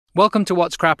Welcome to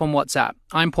What's Crap on WhatsApp.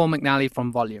 I'm Paul McNally from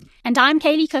Volume. And I'm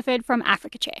Kaylee Clifford from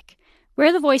Apricot.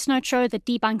 We're the voice note show that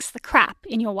debunks the crap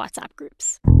in your WhatsApp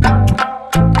groups.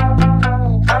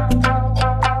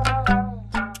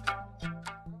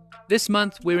 This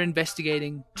month, we're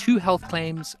investigating 2 health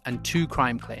claims and 2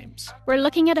 crime claims. We're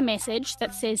looking at a message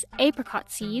that says apricot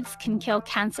seeds can kill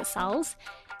cancer cells,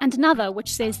 and another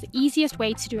which says the easiest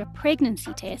way to do a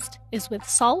pregnancy test is with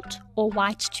salt or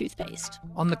white toothpaste.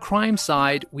 On the crime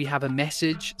side, we have a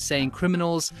message saying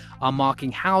criminals are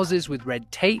marking houses with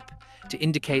red tape to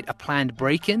indicate a planned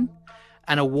break-in,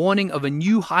 and a warning of a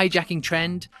new hijacking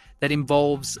trend that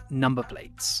involves number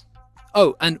plates.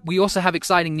 Oh, and we also have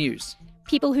exciting news.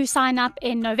 People who sign up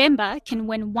in November can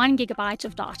win 1 gigabyte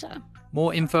of data.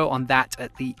 More info on that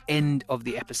at the end of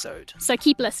the episode. So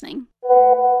keep listening.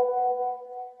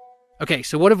 Okay,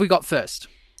 so what have we got first?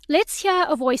 Let's hear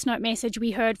a voice note message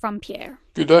we heard from Pierre.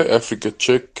 Good day,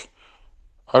 Apricot.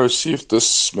 I received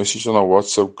this message on our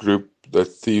WhatsApp group that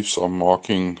thieves are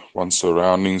marking one's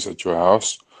surroundings at your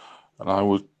house, and I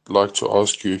would like to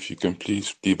ask you if you can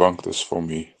please debunk this for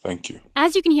me. Thank you.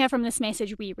 As you can hear from this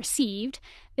message we received,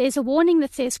 there's a warning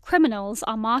that says criminals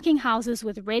are marking houses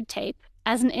with red tape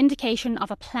as an indication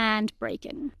of a planned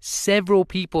break-in. Several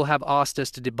people have asked us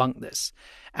to debunk this,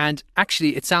 and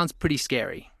actually it sounds pretty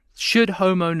scary. Should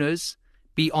homeowners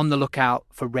be on the lookout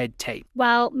for red tape?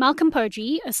 Well, Malcolm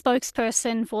Poji, a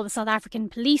spokesperson for the South African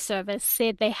Police Service,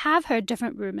 said they have heard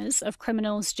different rumours of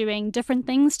criminals doing different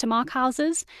things to mark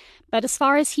houses, but as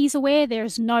far as he's aware,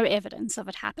 there's no evidence of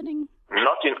it happening.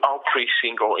 Not in our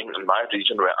precinct or in my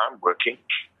region where I'm working.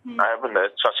 I haven't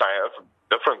heard such. I have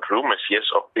different rumours, yes,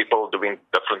 of people doing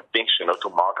different things, to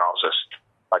mark houses,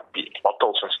 like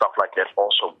bottles and stuff like that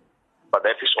also. But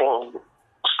that is all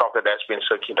stuff that has been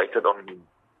circulated on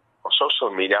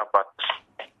social media, but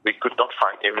we could not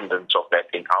find evidence of that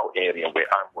in our area where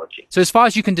I'm working. So as far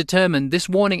as you can determine, this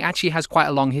warning actually has quite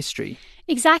a long history.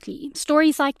 Exactly.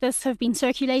 Stories like this have been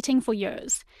circulating for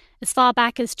years. As far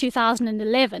back as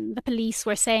 2011, the police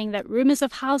were saying that rumours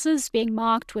of houses being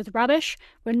marked with rubbish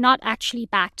were not actually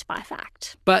backed by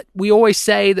fact. But we always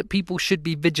say that people should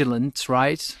be vigilant,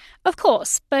 right? Of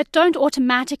course, but don't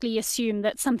automatically assume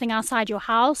that something outside your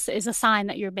house is a sign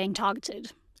that you're being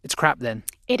targeted. It's crap then.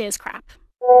 It is crap.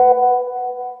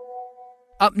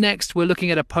 Up next, we're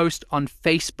looking at a post on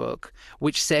Facebook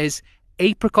which says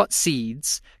apricot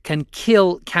seeds can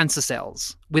kill cancer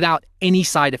cells without any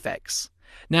side effects.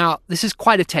 Now, this is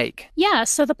quite a take. Yeah,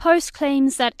 so the post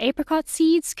claims that apricot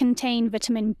seeds contain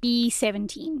vitamin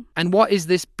B17. And what is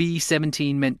this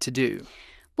B17 meant to do?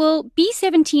 Well,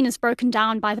 B17 is broken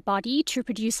down by the body to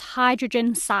produce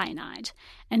hydrogen cyanide.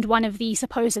 And one of the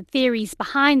supposed theories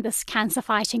behind this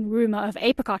cancer-fighting rumour of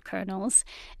apricot kernels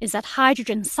is that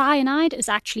hydrogen cyanide is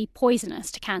actually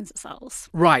poisonous to cancer cells.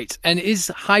 Right, and is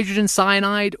hydrogen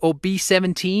cyanide or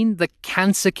B17 the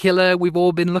cancer killer we've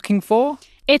all been looking for?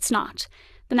 It's not.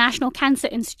 The National Cancer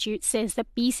Institute says that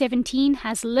B17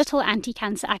 has little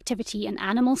anti-cancer activity in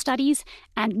animal studies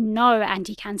and no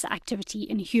anti-cancer activity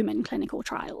in human clinical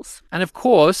trials. And of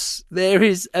course, there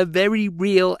is a very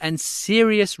real and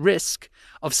serious risk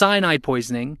of cyanide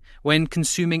poisoning when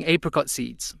consuming apricot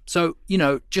seeds. So,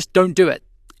 just don't do it.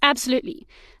 Absolutely.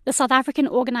 The South African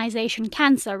organisation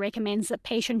Cancer recommends that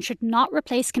patients should not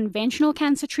replace conventional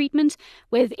cancer treatment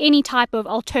with any type of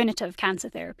alternative cancer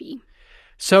therapy.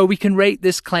 So we can rate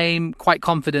this claim quite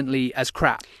confidently as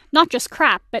crap. Not just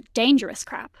crap, but dangerous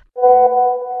crap.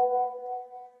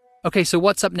 Okay, so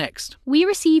what's up next? We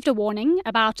received a warning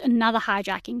about another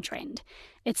hijacking trend.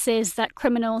 It says that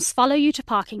criminals follow you to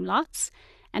parking lots,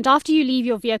 and after you leave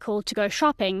your vehicle to go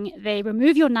shopping, they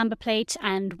remove your number plate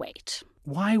and wait.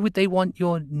 Why would they want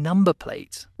your number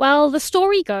plate? Well, the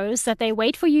story goes that they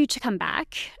wait for you to come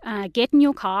back, get in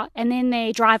your car, and then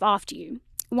they drive after you.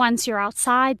 Once you're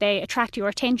outside, they attract your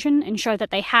attention and show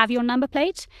that they have your number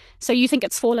plate, so you think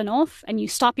it's fallen off and you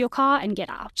stop your car and get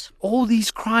out. All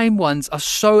these crime ones are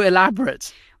so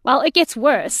elaborate. Well, it gets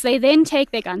worse. They then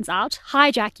take their guns out,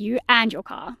 hijack you and your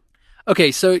car.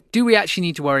 Okay, so do we actually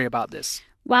need to worry about this?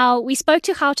 Well, we spoke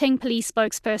to Gauteng police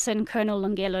spokesperson Colonel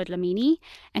Lungelo Dlamini,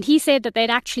 and he said that they'd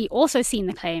actually also seen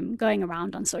the claim going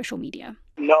around on social media.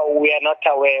 No, we are not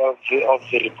aware of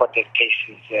the reported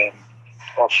cases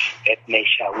of that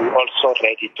nature. We also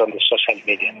read it on the social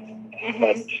media.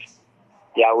 But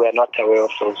yeah, we are not aware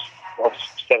of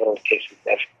several cases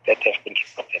that have been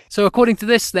reported. So according to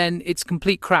this, then, it's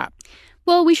complete crap.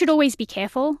 Well, we should always be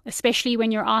careful, especially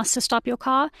when you're asked to stop your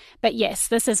car. But yes,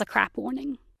 this is a crap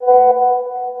warning.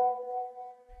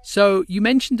 So you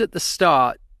mentioned at the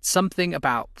start something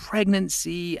about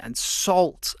pregnancy and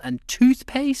salt and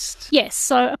toothpaste? Yes,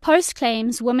 so a post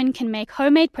claims women can make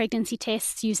homemade pregnancy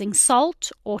tests using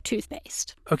salt or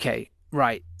toothpaste. Okay,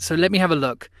 right. So let me have a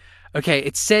look. Okay,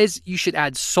 it says you should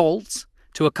add salt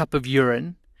to a cup of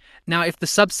urine. Now, if the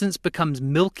substance becomes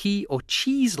milky or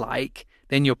cheese-like,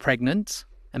 then you're pregnant.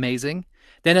 Amazing.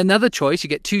 Then another choice, you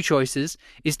get two choices,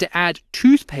 is to add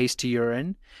toothpaste to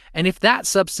urine. And if that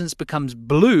substance becomes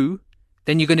blue,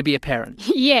 then you're going to be a parent.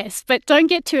 Yes, but don't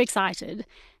get too excited.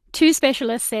 2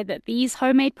 specialists said that these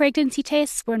homemade pregnancy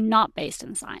tests were not based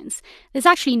in science. There's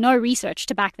actually no research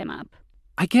to back them up.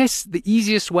 I guess the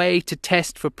easiest way to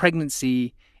test for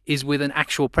pregnancy is with an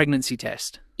actual pregnancy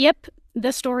test. Yep,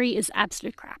 this story is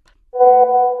absolute crap.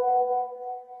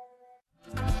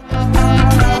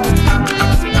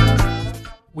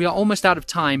 We are almost out of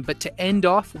time, but to end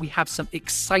off, we have some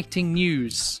exciting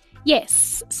news.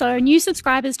 Yes, so new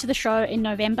subscribers to the show in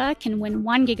November can win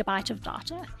 1 gigabyte of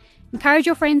data. Encourage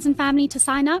your friends and family to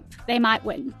sign up. They might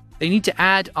win. They need to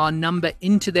add our number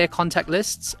into their contact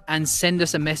lists and send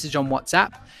us a message on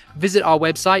WhatsApp. Visit our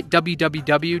website,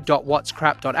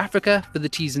 www.whatscrap.africa, for the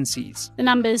T's and C's. The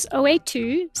number's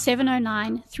 082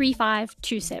 709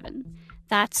 3527.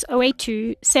 That's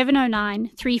 082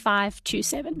 709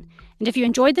 3527. And if you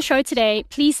enjoyed the show today,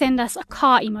 please send us a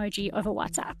car emoji over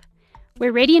WhatsApp.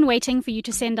 We're ready and waiting for you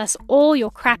to send us all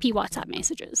your crappy WhatsApp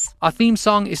messages. Our theme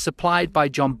song is supplied by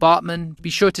John Bartman. Be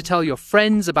sure to tell your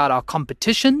friends about our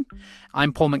competition.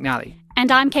 I'm Paul McNally.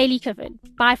 And I'm Kaylee Clifford.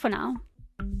 Bye for now.